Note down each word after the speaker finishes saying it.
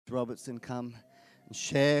Robertson come and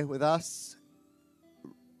share with us.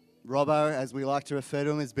 Robbo, as we like to refer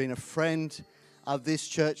to him, has been a friend of this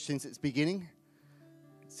church since its beginning,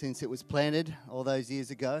 since it was planted all those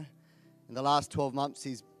years ago. In the last 12 months,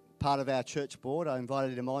 he's part of our church board. I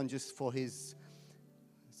invited him on just for his,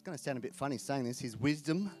 it's going to sound a bit funny saying this, his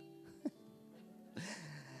wisdom.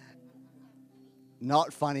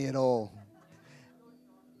 Not funny at all.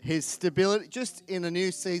 His stability, just in a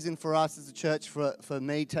new season for us as a church, for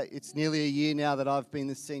me, it's nearly a year now that I've been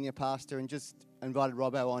the senior pastor, and just invited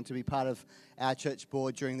Robbo on to be part of our church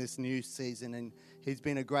board during this new season. And he's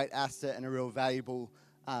been a great asset and a real valuable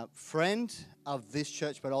friend of this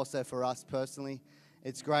church, but also for us personally.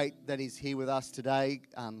 It's great that he's here with us today.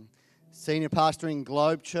 Senior pastoring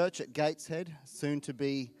Globe Church at Gateshead, soon to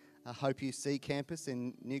be a Hope UC campus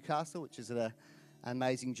in Newcastle, which is an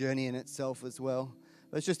amazing journey in itself as well.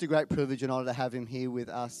 But it's just a great privilege and honour to have him here with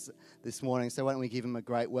us this morning. So why don't we give him a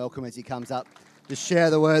great welcome as he comes up to share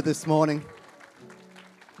the word this morning.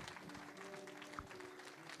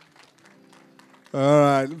 All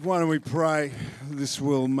right, why don't we pray? This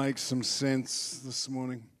will make some sense this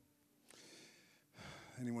morning.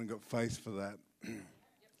 Anyone got faith for that?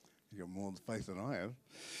 You got more faith than I have.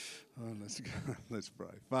 Oh, let's go. Let's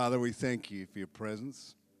pray. Father, we thank you for your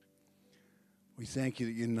presence. We thank you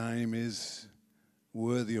that your name is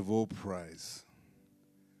worthy of all praise.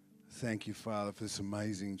 Thank you, Father, for this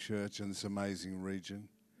amazing church and this amazing region.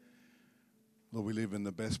 Lord, we live in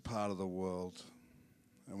the best part of the world,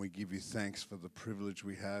 and we give you thanks for the privilege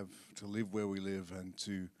we have to live where we live and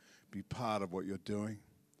to be part of what you're doing.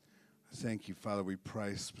 Thank you, Father. We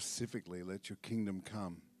pray specifically, let your kingdom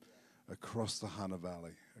come across the Hunter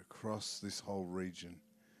Valley, across this whole region,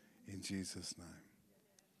 in Jesus' name.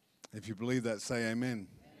 If you believe that, say amen.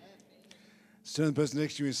 Turn to the person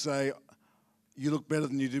next to you and say, you look better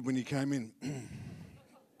than you did when you came in.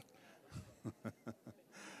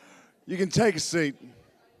 You can take a seat.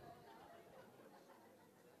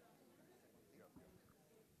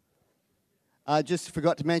 I just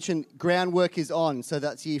forgot to mention, groundwork is on. So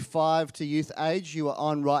that's year 5 to youth age. You are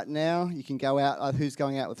on right now. You can go out. Who's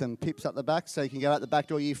going out with them? Pips up the back. So you can go out the back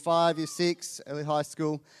door, year 5, year 6, early high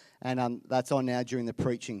school. And that's on now during the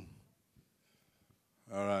preaching.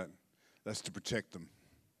 All right. That's to protect them.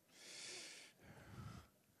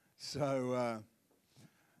 So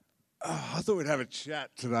I thought we'd have a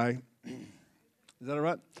chat today. Is that all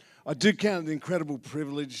right? I do count it an incredible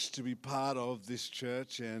privilege to be part of this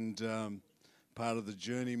church and part of the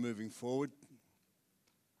journey moving forward.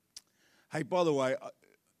 Hey, by the way,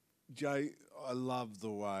 Jay, I love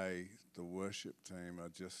the way the worship team are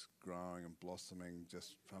just growing and blossoming,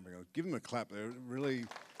 just pumping on. Give them a clap. They're really,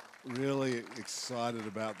 really excited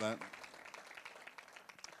about that.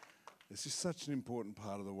 It's just such an important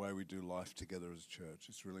part of the way we do life together as a church.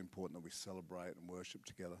 It's really important that we celebrate and worship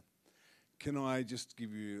together. Can I just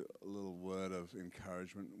give you a little word of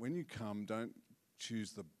encouragement? When you come, don't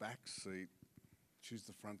choose the back seat, choose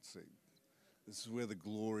the front seat. This is where the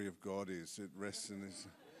glory of God is. It rests in this.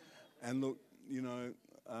 And look,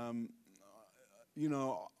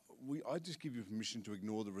 I just give you permission to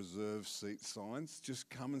ignore the reserve seat signs. Just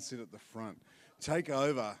come and sit at the front. Take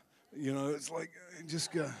over. It's like,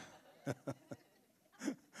 just go.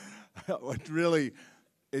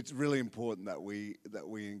 It's really important that we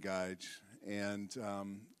engage. And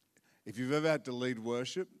if you've ever had to lead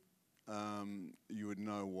worship, you would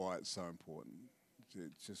know why it's so important.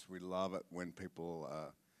 It's just, we love it when people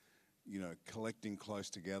are, collecting close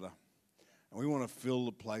together. And we want to fill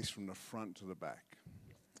the place from the front to the back.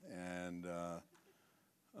 And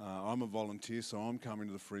I'm a volunteer, so I'm coming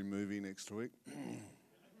to the free movie next week.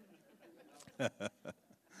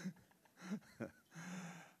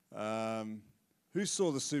 Who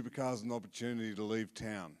saw the Supercars as an opportunity to leave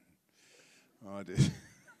town? I did.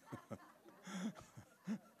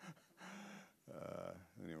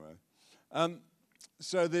 Anyway.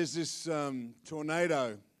 So there's this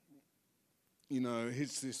tornado,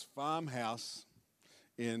 hits this farmhouse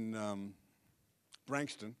in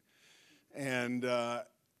Branxton, and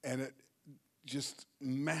it just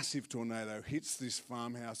massive tornado hits this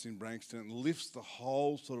farmhouse in Branxton and lifts the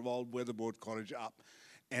whole sort of old weatherboard cottage up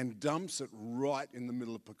and dumps it right in the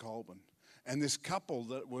middle of Pecolbin. And this couple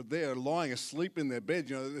that were there lying asleep in their bed,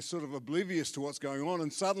 they're sort of oblivious to what's going on,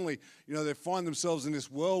 and suddenly, they find themselves in this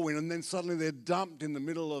whirlwind, and then suddenly they're dumped in the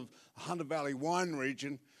middle of Hunter Valley wine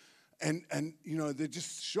region, and they're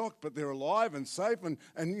just shocked, but they're alive and safe, and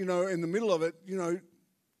in the middle of it,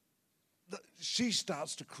 she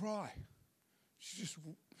starts to cry. She just,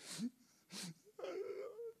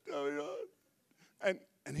 and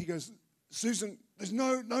he goes, Susan, there's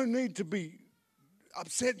no need to be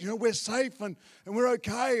upset, we're safe and we're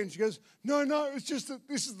okay. And she goes, no, it's just that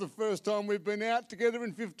this is the first time we've been out together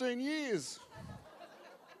in 15 years.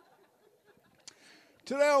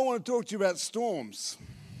 Today I want to talk to you about storms.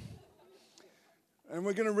 And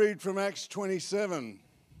we're going to read from Acts 27.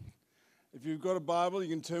 If you've got a Bible, you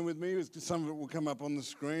can turn with me. Some of it will come up on the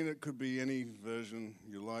screen. It could be any version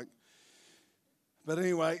you like. But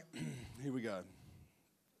anyway, here we go.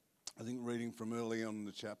 I think reading from early on in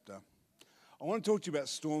the chapter. I want to talk to you about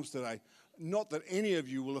storms today. Not that any of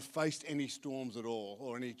you will have faced any storms at all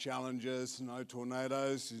or any challenges, no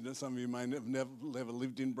tornadoes. Some of you may have never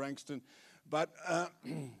lived in Branxton. But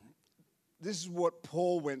this is what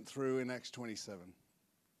Paul went through in Acts 27.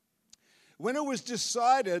 When it was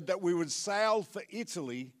decided that we would sail for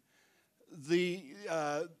Italy, the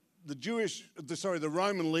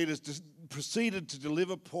Roman leaders proceeded to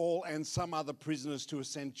deliver Paul and some other prisoners to a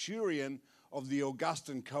centurion of the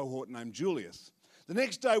Augustan cohort named Julius. The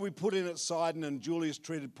next day we put in at Sidon, and Julius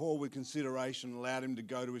treated Paul with consideration and allowed him to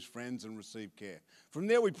go to his friends and receive care. From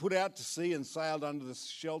there we put out to sea and sailed under the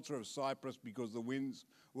shelter of Cyprus because the winds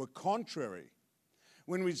were contrary.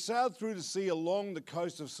 When we sailed through the sea along the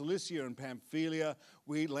coast of Cilicia and Pamphylia,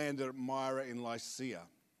 we landed at Myra in Lycia,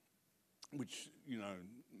 which,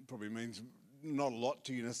 probably means not a lot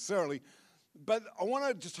to you necessarily. But I want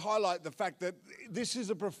to just highlight the fact that this is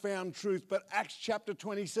a profound truth, but Acts chapter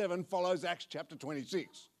 27 follows Acts chapter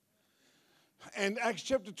 26. And Acts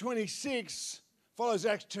chapter 26 follows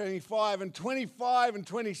Acts 25, and 25 and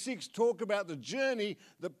 26 talk about the journey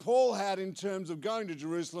that Paul had in terms of going to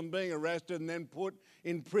Jerusalem, being arrested, and then put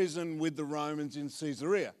in prison with the Romans in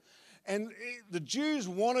Caesarea. And the Jews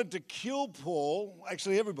wanted to kill Paul.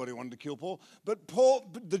 Actually, everybody wanted to kill Paul. But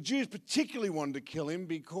the Jews particularly wanted to kill him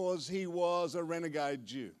because he was a renegade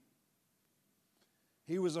Jew.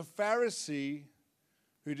 He was a Pharisee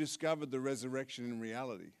who discovered the resurrection in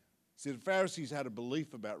reality. See, the Pharisees had a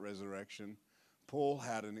belief about resurrection. Paul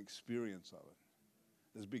had an experience of it.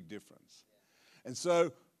 There's a big difference. And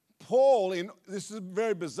so Paul, this is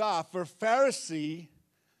very bizarre, for a Pharisee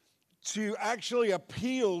to actually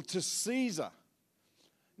appeal to Caesar.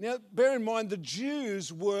 Now, bear in mind, the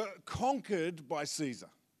Jews were conquered by Caesar.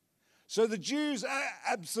 So the Jews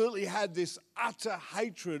absolutely had this utter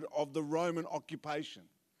hatred of the Roman occupation.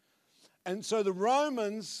 And so the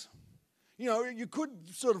Romans, you could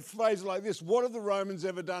sort of phrase it like this: what have the Romans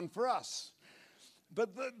ever done for us? But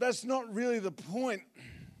that's not really the point.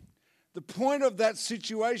 The point of that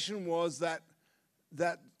situation was that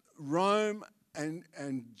Rome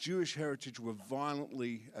and Jewish heritage were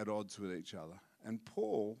violently at odds with each other. And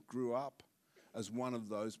Paul grew up as one of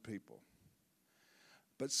those people.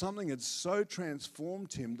 But something had so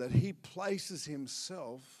transformed him that he places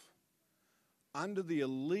himself under the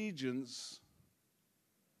allegiance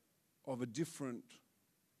of a different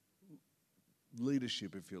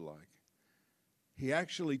leadership, if you like. He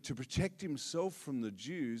actually, to protect himself from the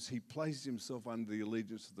Jews, he placed himself under the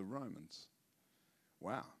allegiance of the Romans.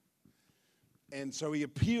 Wow. And so he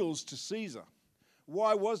appeals to Caesar.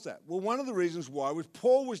 Why was that? Well, one of the reasons why was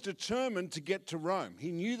Paul was determined to get to Rome.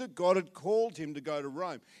 He knew that God had called him to go to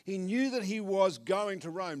Rome. He knew that he was going to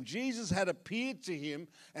Rome. Jesus had appeared to him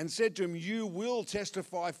and said to him, "You will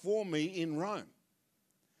testify for me in Rome."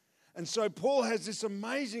 And so Paul has this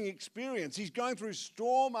amazing experience. He's going through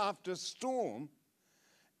storm after storm,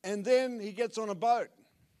 and then he gets on a boat.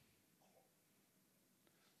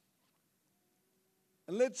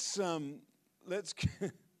 And let's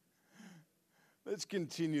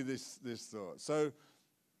continue this thought. So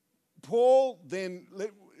Paul then,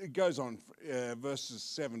 it goes on, verses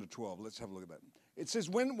 7 to 12. Let's have a look at that. It says,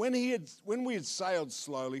 when we had sailed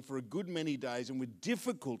slowly for a good many days and with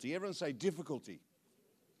difficulty, everyone say difficulty.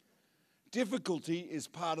 Difficulty is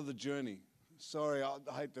part of the journey. Sorry, I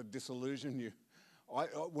hate to disillusion you.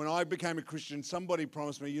 When I became a Christian, somebody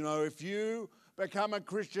promised me, if you become a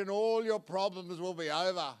Christian, all your problems will be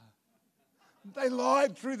over. They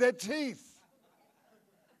lied through their teeth.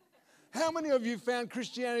 How many of you found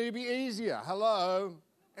Christianity to be easier? Hello?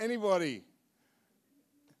 Anybody?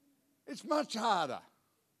 It's much harder.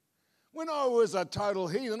 When I was a total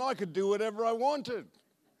heathen, I could do whatever I wanted.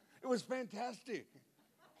 It was fantastic.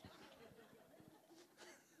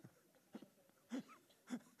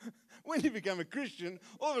 When you become a Christian,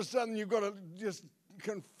 all of a sudden you've got to just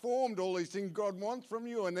conform to all these things God wants from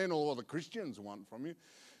you, and then all the Christians want from you.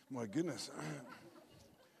 My goodness.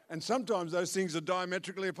 And sometimes those things are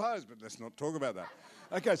diametrically opposed, but let's not talk about that.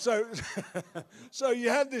 Okay, so you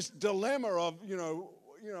have this dilemma of,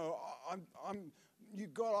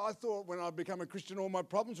 I thought when I become a Christian all my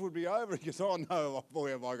problems would be over. He goes, oh no, boy,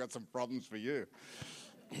 have I got some problems for you.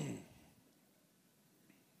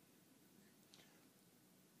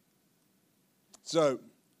 So,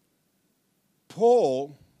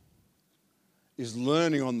 Paul is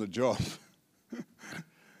learning on the job.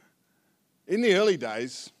 In the early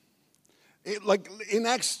days, like in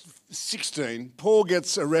Acts 16, Paul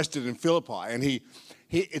gets arrested in Philippi, and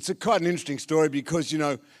it's quite an interesting story because,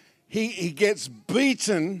 he gets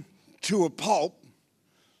beaten to a pulp.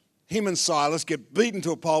 Him and Silas get beaten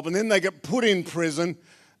to a pulp, and then they get put in prison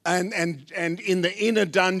and in the inner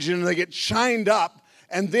dungeon, they get chained up,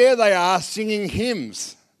 and there they are singing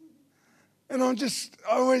hymns. And I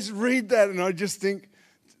always read that and I just think,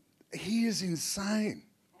 he is insane.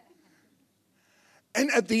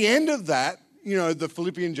 And at the end of that, the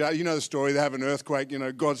Philippian jail, the story, they have an earthquake,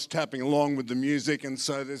 God's tapping along with the music, and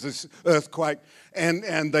so there's this earthquake,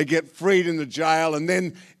 and they get freed in the jail, and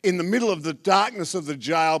then in the middle of the darkness of the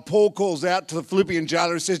jail, Paul calls out to the Philippian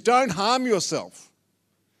jailer and says, don't harm yourself.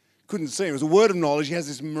 Couldn't see him. It was a word of knowledge. He has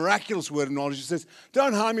this miraculous word of knowledge. He says,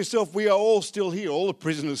 don't harm yourself. We are all still here. All the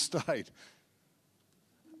prisoners stayed.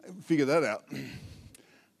 Figure that out.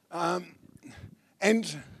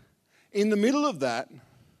 And in the middle of that,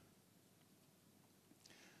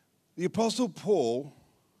 the Apostle Paul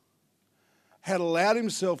had allowed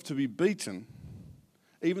himself to be beaten,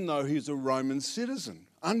 even though he was a Roman citizen.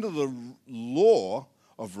 Under the law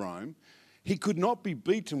of Rome, he could not be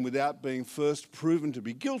beaten without being first proven to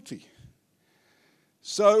be guilty.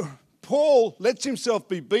 So Paul lets himself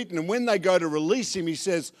be beaten, and when they go to release him, he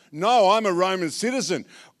says, no, I'm a Roman citizen.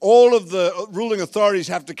 All of the ruling authorities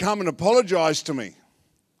have to come and apologize to me.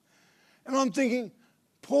 And I'm thinking,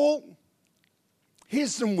 Paul,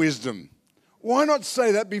 here's some wisdom. Why not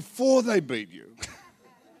say that before they beat you?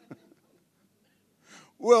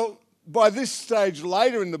 Well, by this stage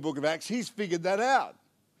later in the book of Acts, he's figured that out.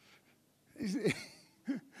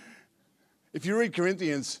 If you read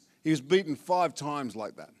Corinthians, he was beaten 5 times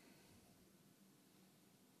like that.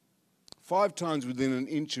 5 times within an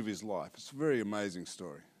inch of his life. It's a very amazing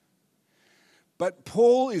story. But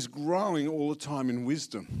Paul is growing all the time in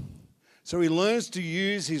wisdom. So he learns to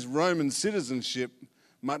use his Roman citizenship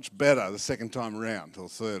much better the second time around, or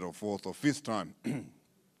third or fourth or fifth time.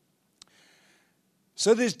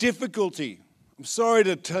 So there's difficulty. I'm sorry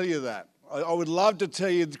to tell you that. I would love to tell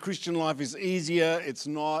you the Christian life is easier. It's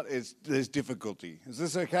not. There's difficulty. Is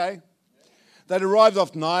this okay? They'd arrived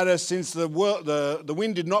off Nida. Since the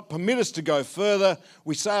wind did not permit us to go further,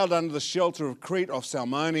 we sailed under the shelter of Crete off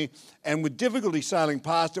Salmone, and with difficulty sailing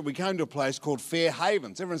past it, we came to a place called Fair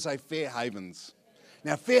Havens. Everyone say Fair Havens.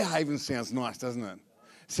 Now, Fair Havens sounds nice, doesn't it?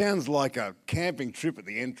 Sounds like a camping trip at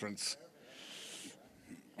the entrance.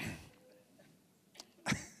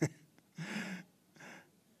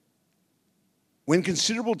 When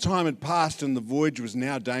considerable time had passed and the voyage was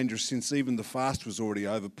now dangerous, since even the fast was already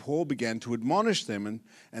over, Paul began to admonish them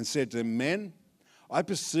and said to them, men, I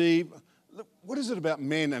perceive... What is it about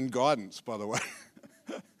men and guidance, by the way?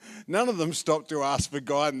 None of them stopped to ask for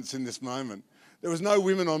guidance in this moment. There was no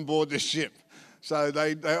women on board this ship. So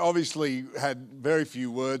they obviously had very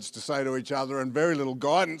few words to say to each other and very little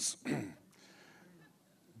guidance.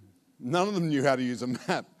 None of them knew how to use a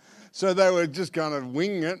map. So they were just kind of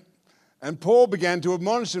winging it. And Paul began to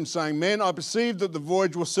admonish them, saying, men, I perceive that the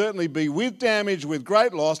voyage will certainly be with damage, with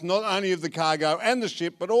great loss, not only of the cargo and the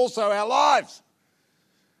ship, but also our lives.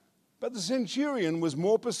 But the centurion was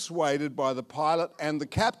more persuaded by the pilot and the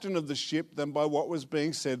captain of the ship than by what was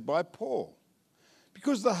being said by Paul.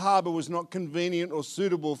 Because the harbour was not convenient or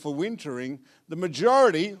suitable for wintering, the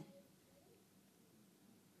majority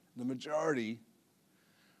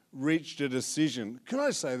reached a decision. Can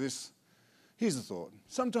I say this? Here's the thought.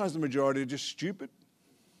 Sometimes the majority are just stupid.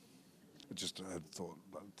 I just had a thought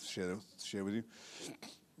to share with you.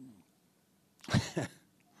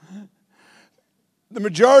 The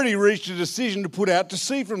majority reached a decision to put out to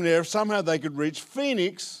sea from there if somehow they could reach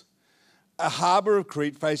Phoenix, a harbour of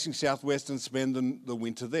Crete facing southwest, and spend the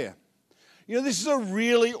winter there. You know, this is a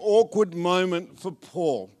really awkward moment for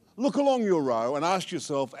Paul. Look along your row and ask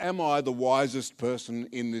yourself, am I the wisest person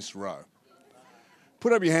in this row?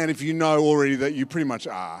 Put up your hand if you know already that you pretty much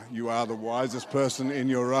are. You are the wisest person in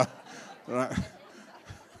your row. Right?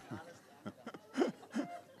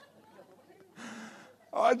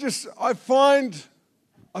 I find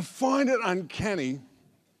it uncanny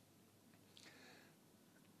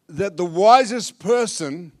that the wisest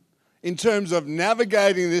person in terms of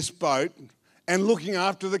navigating this boat and looking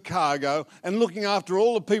after the cargo and looking after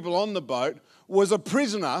all the people on the boat was a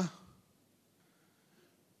prisoner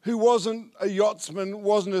who wasn't a yachtsman,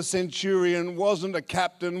 wasn't a centurion, wasn't a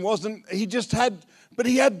captain, but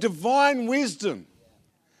he had divine wisdom.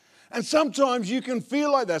 And sometimes you can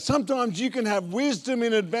feel like that. Sometimes you can have wisdom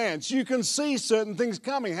in advance. You can see certain things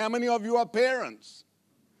coming. How many of you are parents?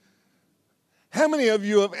 How many of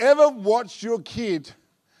you have ever watched your kid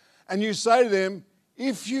and you say to them,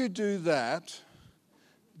 if you do that,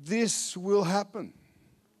 this will happen?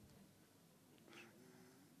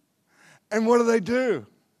 And what do?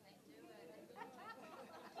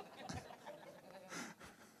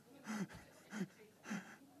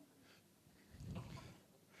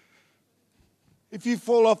 If you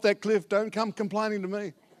fall off that cliff, don't come complaining to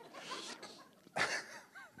me.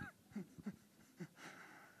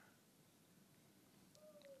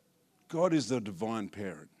 God is the divine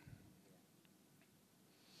parent.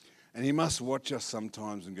 And he must watch us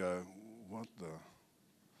sometimes and go, what the...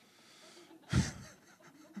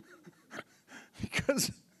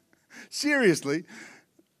 Because, seriously,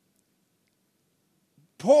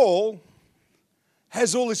 Paul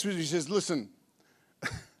has all this. He says, listen,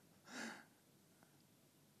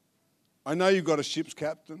 I know you've got a ship's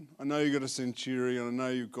captain. I know you've got a centurion. I know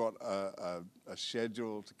you've got a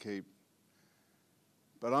schedule to keep.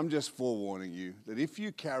 But I'm just forewarning you that if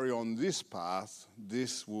you carry on this path,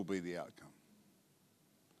 this will be the outcome.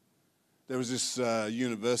 There was this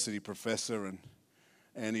university professor,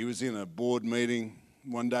 and he was in a board meeting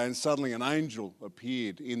one day, and suddenly an angel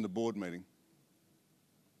appeared in the board meeting.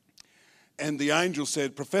 And the angel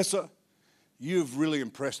said, Professor, you've really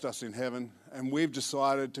impressed us in heaven, and we've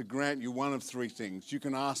decided to grant you one of three things. You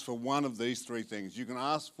can ask for one of these three things. You can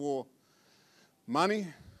ask for money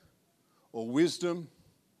or wisdom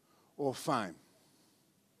or fame.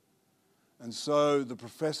 And so the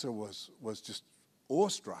professor was just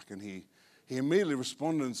awestruck, and he immediately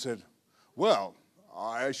responded and said, well,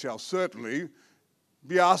 I shall certainly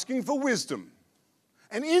be asking for wisdom.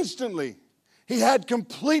 And instantly, he had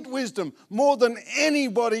complete wisdom, more than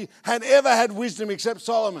anybody had ever had wisdom except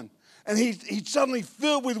Solomon. And he'd suddenly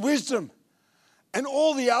filled with wisdom. And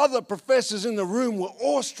all the other professors in the room were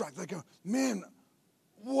awestruck. They go, man,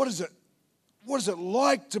 what is it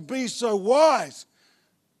like to be so wise?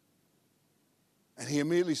 And he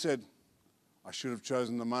immediately said, I should have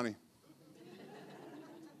chosen the money.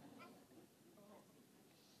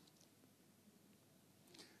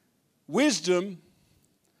 Wisdom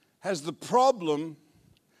has the problem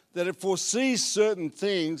that it foresees certain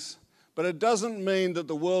things, but it doesn't mean that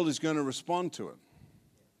the world is going to respond to it.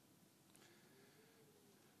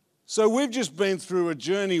 So we've just been through a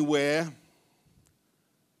journey where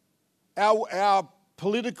our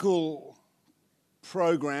political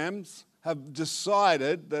programs have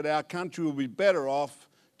decided that our country will be better off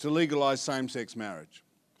to legalize same-sex marriage.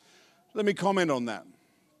 Let me comment on that.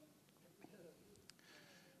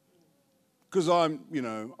 Because I'm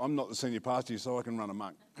not the senior pastor, so I can run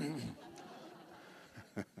amok.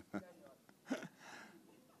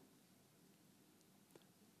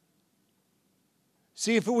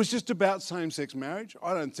 See, if it was just about same-sex marriage,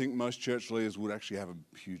 I don't think most church leaders would actually have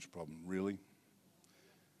a huge problem, really.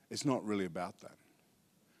 It's not really about that.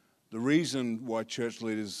 The reason why church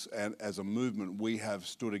leaders, and as a movement, we have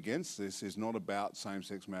stood against this is not about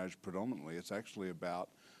same-sex marriage predominantly. It's actually about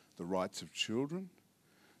the rights of children,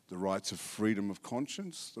 the rights of freedom of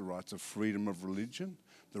conscience, the rights of freedom of religion,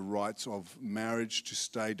 the rights of marriage to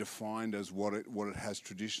stay defined as what it has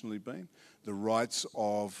traditionally been, the rights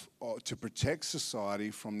to protect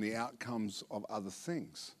society from the outcomes of other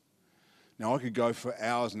things. Now, I could go for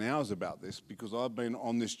hours and hours about this because I've been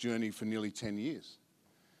on this journey for nearly 10 years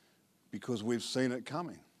because we've seen it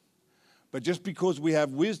coming. But just because we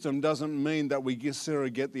have wisdom doesn't mean that we necessarily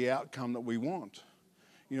get the outcome that we want.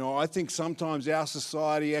 You know, I think sometimes our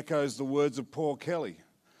society echoes the words of Paul Kelly.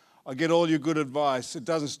 I get all your good advice. It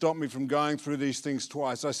doesn't stop me from going through these things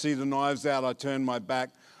twice. I see the knives out, I turn my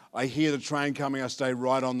back. I hear the train coming, I stay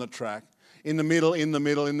right on the track. In the middle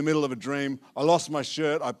of a dream, I lost my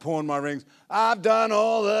shirt, I pawned my rings. I've done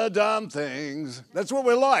all the dumb things. That's what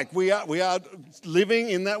we're like. We are living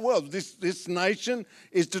in that world. This nation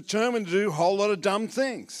is determined to do a whole lot of dumb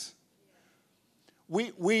things.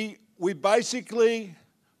 We basically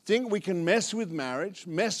think we can mess with marriage,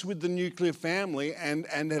 mess with the nuclear family, and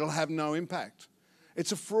it'll have no impact.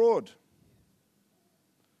 It's a fraud.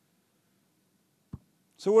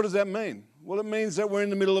 So what does that mean? Well, it means that we're in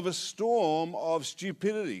the middle of a storm of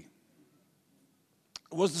stupidity.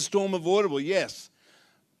 Was the storm avoidable? Yes,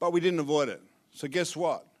 but we didn't avoid it. So guess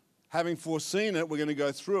what? Having foreseen it, we're going to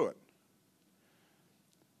go through it.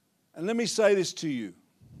 And let me say this to you.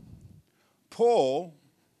 Paul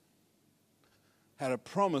had a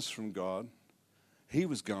promise from God. He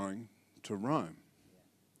was going to Rome.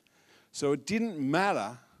 So it didn't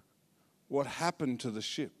matter what happened to the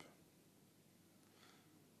ship.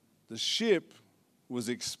 The ship was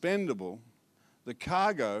expendable, the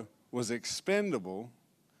cargo was expendable,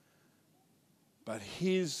 but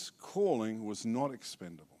his calling was not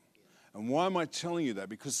expendable. And why am I telling you that?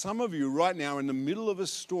 Because some of you right now are in the middle of a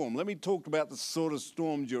storm. Let me talk about the sort of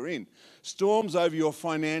storms you're in. Storms over your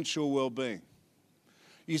financial well-being.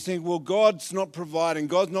 You think, well, God's not providing,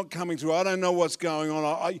 God's not coming through. I don't know what's going on.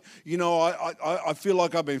 I feel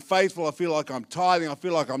like I've been faithful. I feel like I'm tithing. I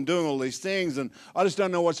feel like I'm doing all these things, and I just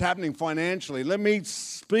don't know what's happening financially. Let me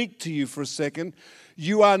speak to you for a second.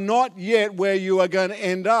 You are not yet where you are going to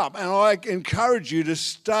end up, and I encourage you to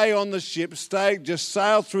stay on the ship, just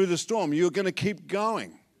sail through the storm. You're going to keep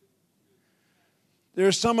going. There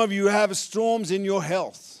are some of you who have storms in your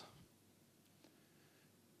health.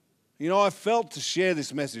 You know, I felt to share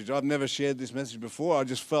this message. I've never shared this message before. I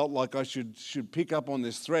just felt like I should pick up on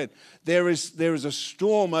this thread. There is a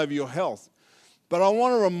storm over your health. But I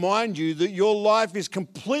want to remind you that your life is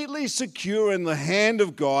completely secure in the hand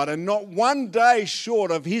of God, and not one day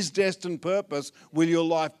short of His destined purpose will your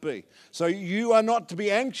life be. So you are not to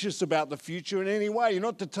be anxious about the future in any way. You're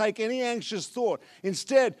not to take any anxious thought.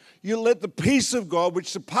 Instead, you let the peace of God, which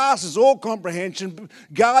surpasses all comprehension,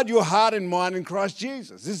 guard your heart and mind in Christ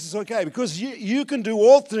Jesus. This is okay because you can do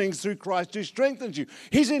all things through Christ who strengthens you.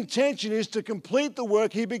 His intention is to complete the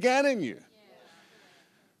work He began in you.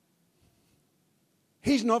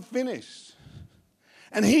 He's not finished.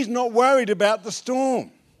 And He's not worried about the storm.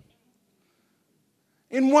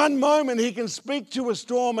 In one moment, He can speak to a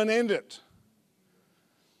storm and end it.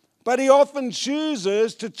 But He often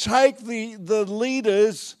chooses to take the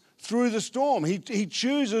leaders through the storm. He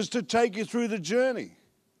chooses to take you through the journey.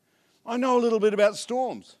 I know a little bit about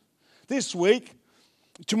storms. This week,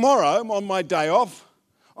 tomorrow, on my day off,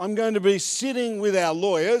 I'm going to be sitting with our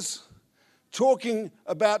lawyers talking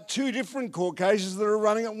about 2 different court cases that are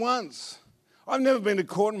running at once. I've never been to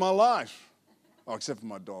court in my life. Oh, except for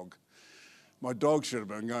my dog. My dog should have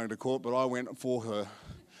been going to court, but I went for her.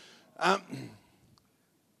 I've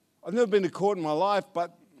never been to court in my life,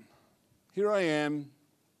 but here I am.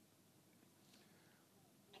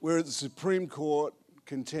 We're at the Supreme Court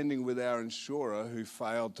contending with our insurer who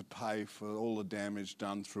failed to pay for all the damage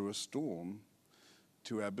done through a storm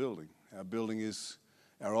to our building.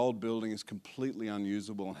 Our old building is completely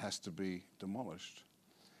unusable and has to be demolished.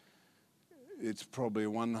 It's probably a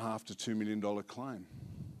 $1.5 to $2 million claim,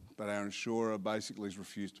 but our insurer basically has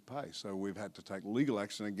refused to pay, so we've had to take legal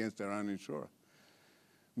action against our own insurer.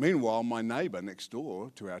 Meanwhile, my neighbour next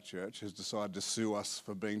door to our church has decided to sue us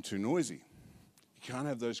for being too noisy. You can't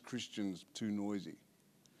have those Christians too noisy.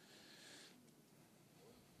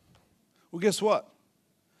 Well, guess what?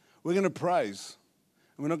 We're going to praise,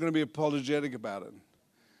 and we're not going to be apologetic about it.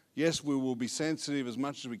 Yes, we will be sensitive as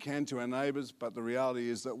much as we can to our neighbours, but the reality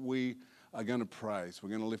is that we are going to praise. We're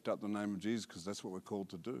going to lift up the name of Jesus because that's what we're called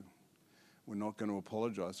to do. We're not going to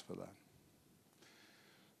apologise for that.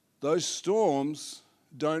 Those storms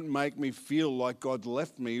don't make me feel like God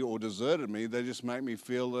left me or deserted me. They just make me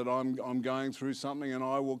feel that I'm going through something and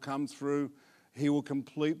I will come through. He will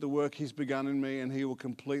complete the work He's begun in me, and He will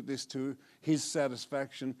complete this to His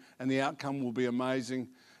satisfaction, and the outcome will be amazing.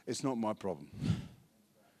 It's not my problem.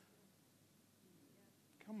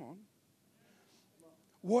 Come on.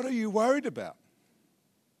 What are you worried about?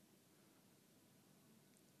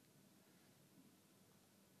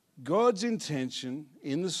 God's intention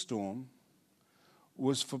in the storm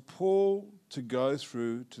was for Paul to go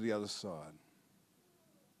through to the other side.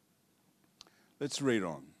 Let's read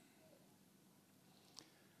on.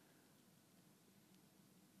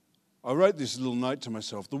 I wrote this little note to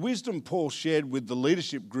myself. The wisdom Paul shared with the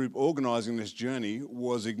leadership group organising this journey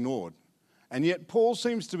was ignored. And yet Paul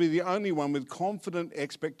seems to be the only one with confident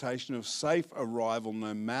expectation of safe arrival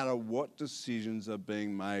no matter what decisions are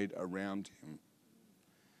being made around him.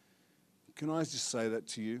 Can I just say that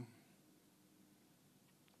to you?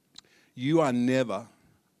 You are never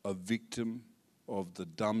a victim of the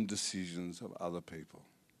dumb decisions of other people.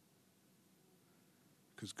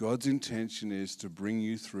 Because God's intention is to bring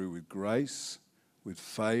you through with grace, with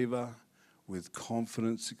favour, with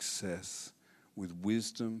confident success, with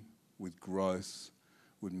wisdom, with growth,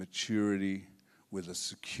 with maturity, with a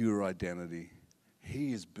secure identity.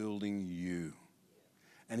 He is building you.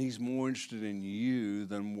 And He's more interested in you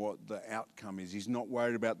than what the outcome is. He's not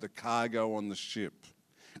worried about the cargo on the ship.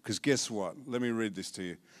 Because guess what? Let me read this to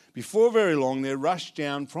you. Before very long, there rushed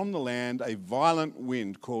down from the land a violent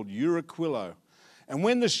wind called Euraquilo. And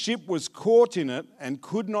when the ship was caught in it and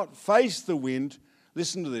could not face the wind,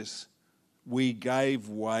 listen to this, we gave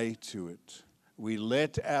way to it. We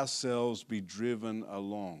let ourselves be driven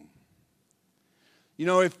along. You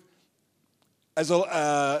know, As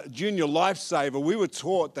a junior lifesaver, we were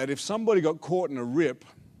taught that if somebody got caught in a rip,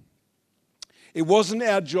 it wasn't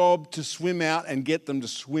our job to swim out and get them to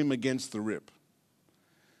swim against the rip.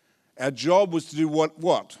 Our job was to do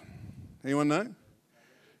what? Anyone know?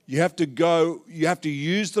 You have to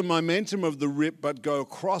use the momentum of the rip but go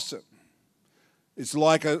across it. It's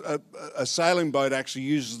like a sailing boat actually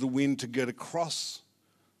uses the wind to get across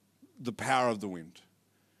the power of the wind.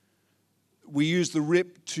 We use the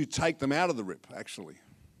rip to take them out of the rip, actually.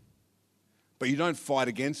 But you don't fight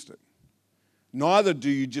against it. Neither do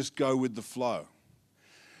you just go with the flow.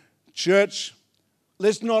 Church,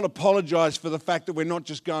 let's not apologize for the fact that we're not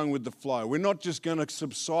just going with the flow. We're not just going to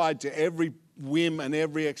subside to every whim and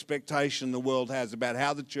every expectation the world has about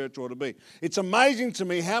how the church ought to be. It's amazing to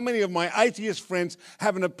me how many of my atheist friends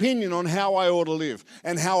have an opinion on how I ought to live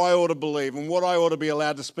and how I ought to believe and what I ought to be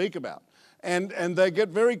allowed to speak about. And they get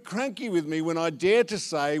very cranky with me when I dare to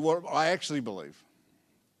say what I actually believe.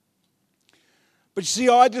 But you see,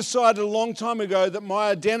 I decided a long time ago that my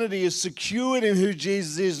identity is secured in who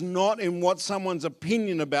Jesus is, not in what someone's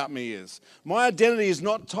opinion about me is. My identity is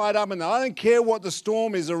not tied up in that. I don't care what the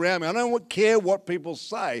storm is around me. I don't care what people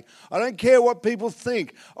say. I don't care what people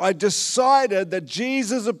think. I decided that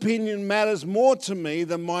Jesus' opinion matters more to me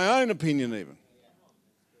than my own opinion even.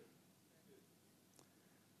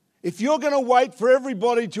 If you're going to wait for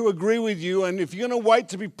everybody to agree with you, and if you're going to wait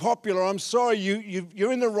to be popular, I'm sorry,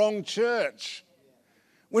 you're in the wrong church.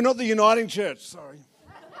 We're not the Uniting Church, sorry.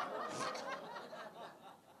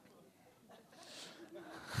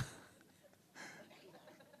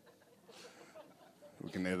 We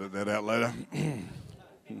can edit that out later.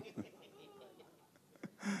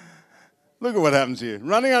 Look at what happens here.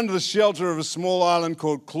 Running under the shelter of a small island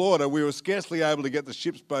called Clauda, we were scarcely able to get the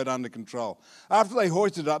ship's boat under control. After they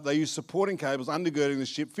hoisted it up, they used supporting cables undergirding the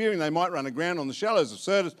ship, fearing they might run aground on the shallows of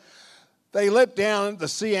Syrtis. They let down the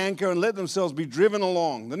sea anchor and let themselves be driven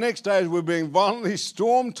along. The next day, as we were being violently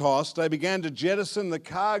storm-tossed, they began to jettison the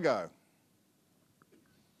cargo.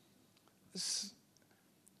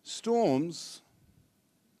 Storms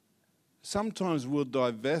sometimes will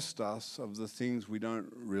divest us of the things we don't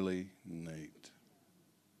really need.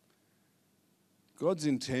 God's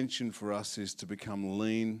intention for us is to become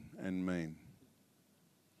lean and mean.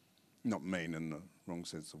 Not mean in the wrong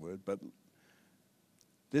sense of the word, but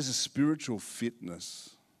there's a spiritual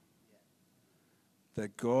fitness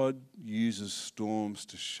that God uses storms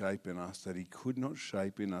to shape in us that he could not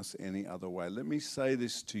shape in us any other way. Let me say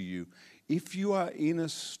this to you. If you are in a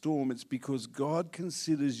storm, it's because God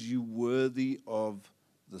considers you worthy of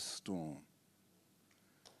the storm.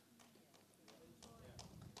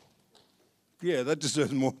 Yeah, that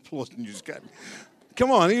deserves more applause than you just gave me.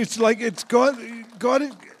 Come on, it's like it's God.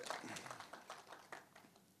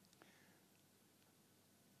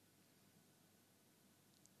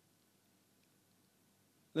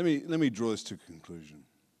 Let me draw this to a conclusion.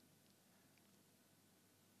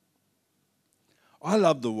 I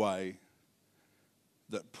love the way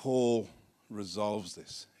that Paul resolves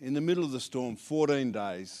this. In the middle of the storm, 14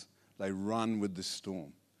 days, they run with this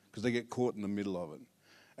storm because they get caught in the middle of it.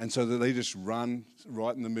 And so they just run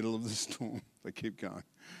right in the middle of the storm. They keep going.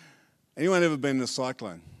 Anyone ever been in a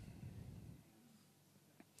cyclone?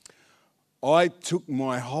 I took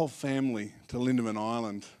my whole family to Lindeman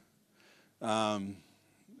Island.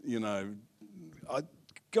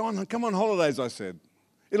 Come on holidays, I said.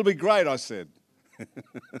 It'll be great, I said.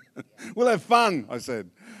 We'll have fun, I said.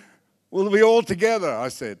 We'll be all together, I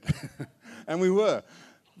said. And we were.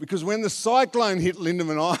 Because when the cyclone hit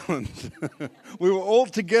Lindeman Island, we were all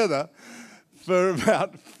together for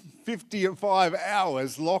about 55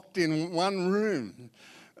 hours locked in one room.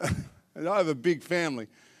 And I have a big family,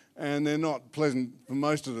 and they're not pleasant for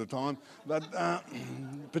most of the time, but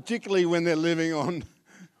particularly when they're living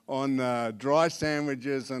on dry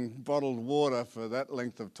sandwiches and bottled water for that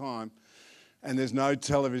length of time, and there's no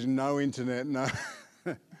television, no internet, no...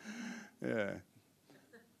 Yeah.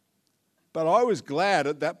 But I was glad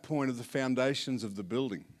at that point of the foundations of the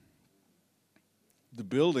building. The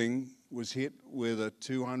building was hit with a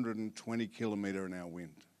 220 kilometre an hour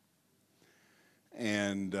wind.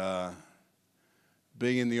 And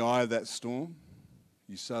being in the eye of that storm,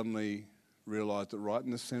 you suddenly realise that right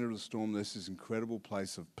in the centre of the storm there's this incredible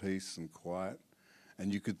place of peace and quiet.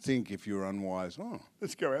 And you could think, if you were unwise, oh,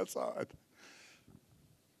 let's go outside.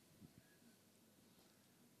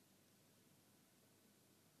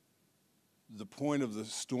 The point of the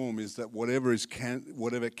storm is that whatever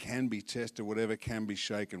can be tested, whatever can be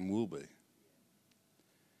shaken will be.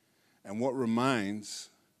 And what remains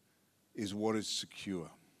is what is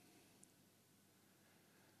secure.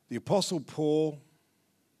 The Apostle Paul,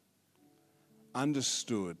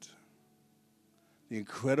 understood the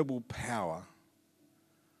incredible power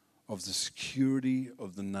of the security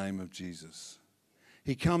of the name of Jesus.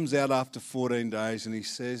 He comes out after 14 days and he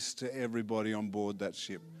says to everybody on board that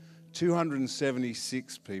ship,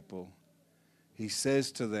 276 people, he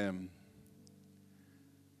says to them,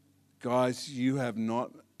 guys, you have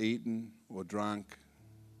not eaten or drunk,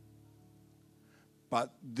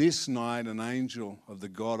 but this night an angel of the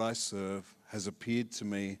God I serve has appeared to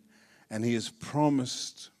me, and he has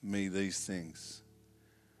promised me these things.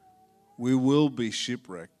 We will be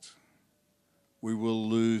shipwrecked. We will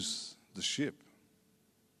lose the ship.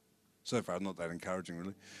 So far, not that encouraging,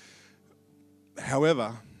 really.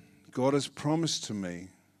 However, God has promised to me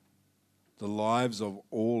the lives of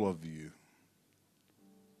all of you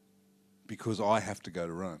because I have to go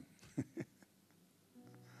to Rome.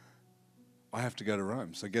 I have to go to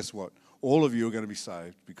Rome. So guess what? All of you are going to be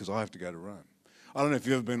saved because I have to go to Rome. I don't know if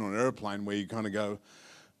you've ever been on an airplane where you kind of go,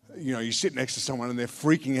 you sit next to someone and they're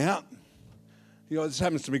freaking out. This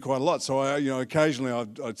happens to me quite a lot. So, occasionally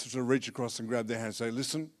I'd sort of reach across and grab their hand and say,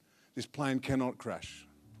 listen, this plane cannot crash.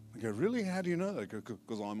 They go, really? How do you know that? I go,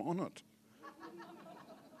 because I'm on it.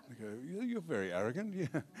 I go, you're very arrogant.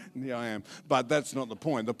 Yeah, I am. But that's not the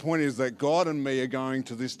point. The point is that God and me are going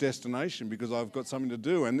to this destination because I've got something to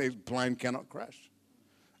do and the plane cannot crash.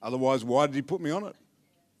 Otherwise, why did he put me on it?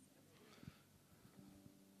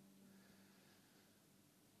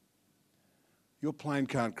 Your plane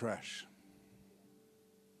can't crash.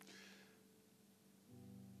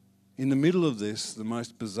 In the middle of this, the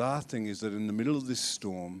most bizarre thing is that in the middle of this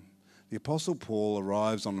storm, the Apostle Paul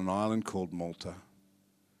arrives on an island called Malta.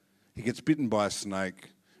 He gets bitten by a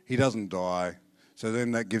snake. He doesn't die. So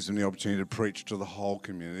then that gives him the opportunity to preach to the whole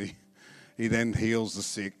community. He then heals the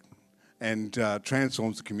sick and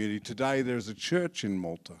transforms the community. Today there is a church in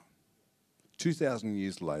Malta, 2,000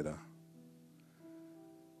 years later,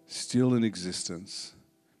 still in existence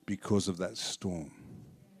because of that storm.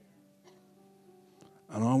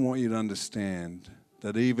 And I want you to understand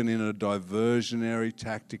that even in a diversionary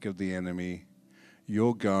tactic of the enemy,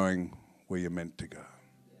 you're going where you're meant to go.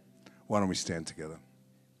 Why don't we stand together?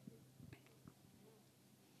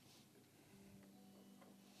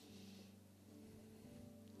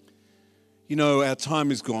 Our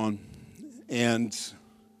time is gone, and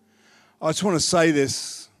I just want to say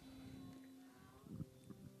this.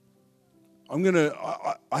 I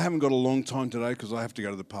haven't got a long time today because I have to go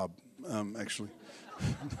to the pub, actually.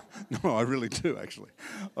 No, I really do, actually.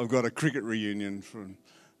 I've got a cricket reunion from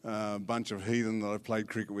a bunch of heathen that I played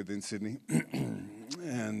cricket with in Sydney.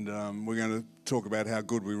 And we're going to talk about how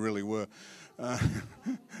good we really were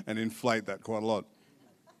and inflate that quite a lot.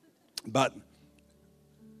 But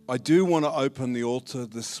I do want to open the altar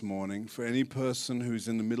this morning for any person who's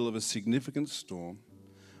in the middle of a significant storm.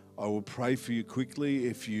 I will pray for you quickly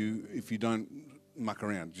if you don't muck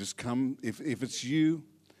around. Just come. If it's you,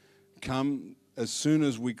 come. As soon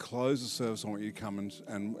as we close the service, I want you to come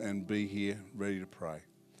and be here ready to pray.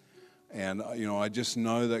 And, I just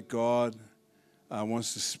know that God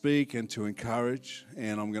wants to speak and to encourage.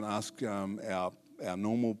 And I'm going to ask our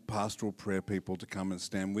normal pastoral prayer people to come and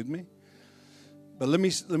stand with me. But I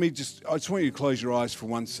just want you to close your eyes for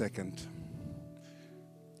 1 second.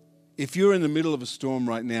 If you're in the middle of a storm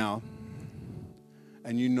right now,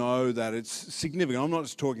 and you know that it's significant. I'm not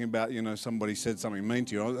just talking about, somebody said something mean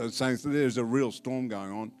to you. I was saying there's a real storm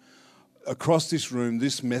going on. Across this room,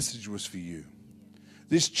 this message was for you.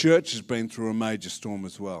 This church has been through a major storm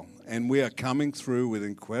as well. And we are coming through with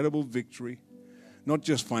incredible victory, not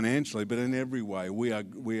just financially, but in every way. We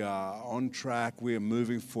are on track. We are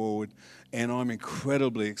moving forward. And I'm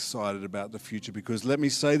incredibly excited about the future because let me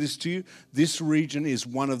say this to you. This region is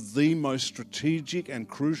one of the most strategic and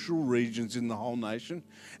crucial regions in the whole nation.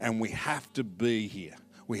 And we have to be here.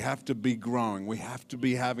 We have to be growing. We have to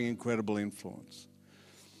be having incredible influence.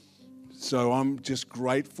 So I'm just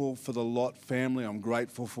grateful for the Lot family. I'm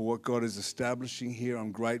grateful for what God is establishing here.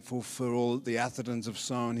 I'm grateful for all the Athertons have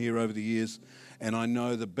sown here over the years. And I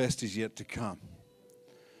know the best is yet to come.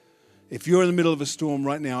 If you're in the middle of a storm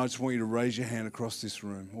right now, I just want you to raise your hand across this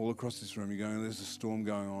room, all across this room. You're going, there's a storm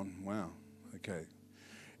going on. Wow. Okay.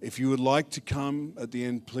 If you would like to come at the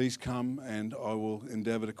end, please come, and I will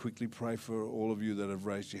endeavor to quickly pray for all of you that have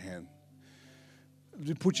raised your hand.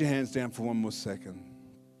 Put your hands down for one more second.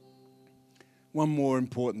 One more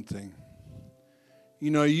important thing.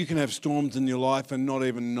 You can have storms in your life and not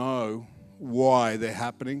even know why they're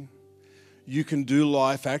happening. You can do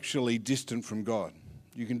life actually distant from God.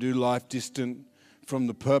 You can do life distant from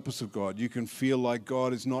the purpose of God. You can feel like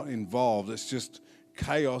God is not involved. It's just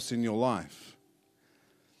chaos in your life.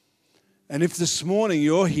 And if this morning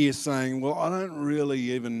you're here saying, well, I don't really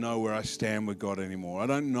even know where I stand with God anymore. I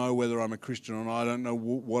don't know whether I'm a Christian or not. I don't know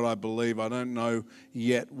what I believe. I don't know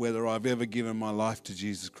yet whether I've ever given my life to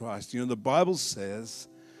Jesus Christ. You know, the Bible says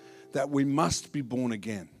that we must be born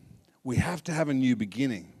again. We have to have a new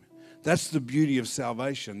beginning. That's the beauty of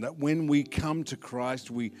salvation, that when we come to Christ,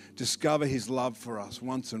 we discover his love for us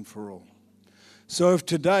once and for all. So if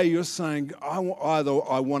today you're saying, either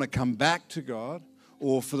I want to come back to God,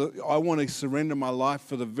 or I want to surrender my life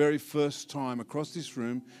for the very first time across this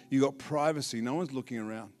room, you got privacy. No one's looking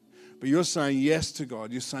around. But you're saying yes to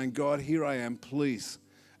God. You're saying, God, here I am. Please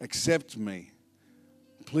accept me.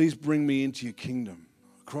 Please bring me into your kingdom.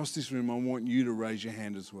 Across this room, I want you to raise your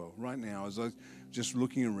hand as well. Right now, as I'm just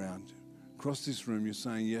looking around, across this room, you're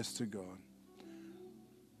saying yes to God.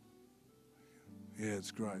 Yeah, it's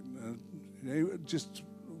great. Just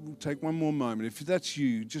take one more moment. If that's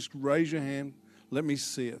you, just raise your hand. Let me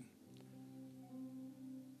see it.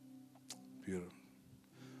 Beautiful.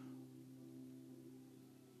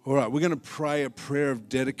 All right, we're going to pray a prayer of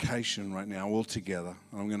dedication right now, all together.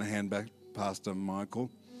 I'm going to hand back Pastor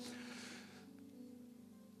Michael.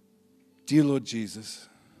 Dear Lord Jesus,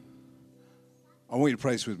 I want you to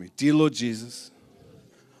pray this with me. Dear Lord Jesus,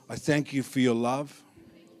 I thank you for your love.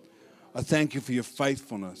 I thank you for your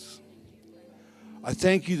faithfulness. I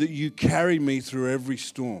thank you that you carry me through every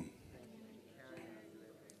storm.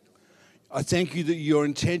 I thank you that your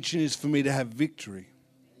intention is for me to have victory.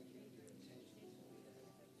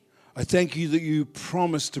 I thank you that you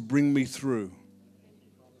promise to bring me through.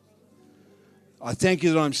 I thank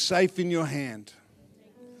you that I'm safe in your hand.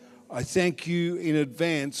 I thank you in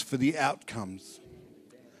advance for the outcomes.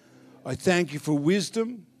 I thank you for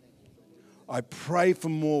wisdom. I pray for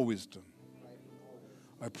more wisdom.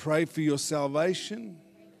 I pray for your salvation,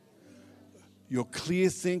 your clear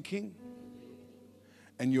thinking,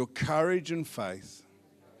 and your courage and faith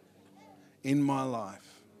in my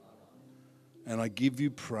life. And I give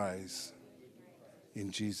you praise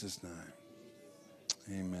in Jesus' name.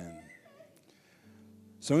 Amen.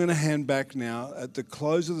 So I'm going to hand back now. At the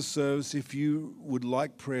close of the service, if you would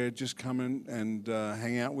like prayer, just come in and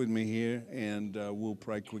hang out with me here, and we'll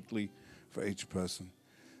pray quickly for each person.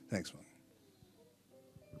 Thanks, man.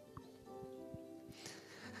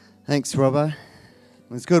 Thanks, Robbo. It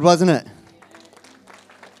was good, wasn't it?